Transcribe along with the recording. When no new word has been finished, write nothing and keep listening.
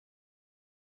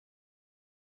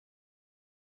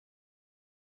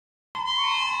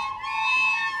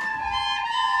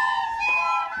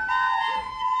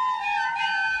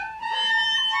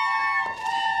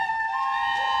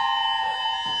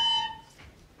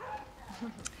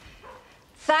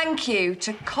Thank you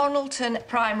to Connelton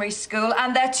Primary School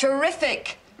and their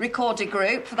terrific recorder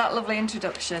group for that lovely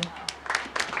introduction.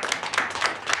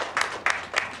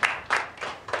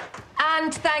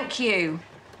 And thank you.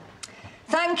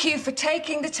 Thank you for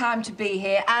taking the time to be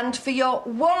here and for your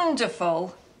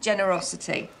wonderful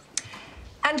generosity.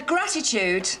 And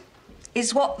gratitude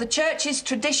is what the church's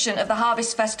tradition of the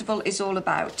Harvest Festival is all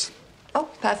about. Oh,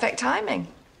 perfect timing.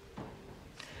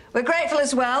 We're grateful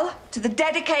as well to the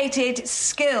dedicated,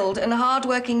 skilled and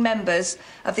hard-working members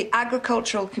of the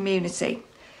agricultural community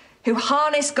who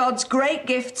harness God's great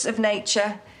gifts of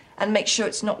nature and make sure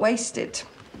it's not wasted.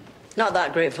 Not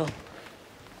that grateful.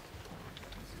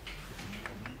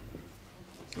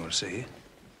 You want to see it?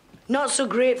 Not so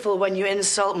grateful when you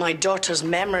insult my daughter's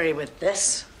memory with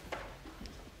this.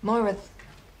 Moira,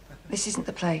 this isn't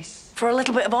the place. For a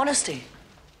little bit of honesty.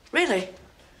 Really?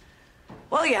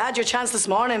 Well, you had your chance this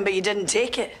morning, but you didn't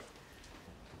take it.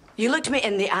 You looked me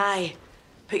in the eye,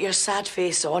 put your sad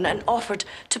face on, and offered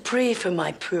to pray for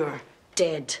my poor,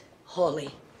 dead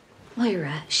Holly.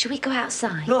 Moira, should we go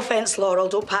outside? No offence, Laurel,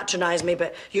 don't patronise me,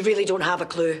 but you really don't have a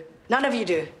clue. None of you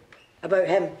do. About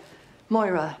him.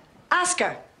 Moira. Ask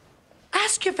her.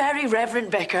 Ask your very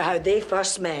reverend vicar how they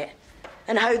first met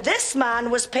and how this man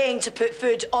was paying to put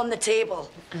food on the table.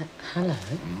 Hello?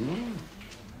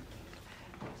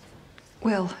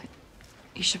 Will,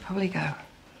 you should probably go.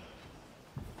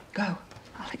 Go.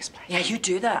 I'll explain. Yeah, you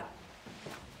do that.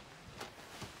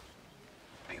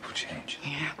 People change.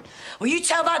 Yeah. Well, you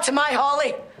tell that to my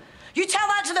Holly. You tell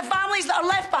that to the families that are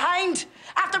left behind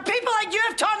after people like you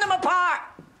have torn them apart.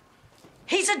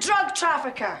 He's a drug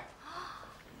trafficker.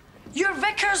 Your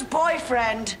vicar's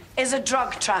boyfriend is a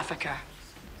drug trafficker.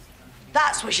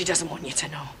 That's what she doesn't want you to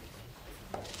know.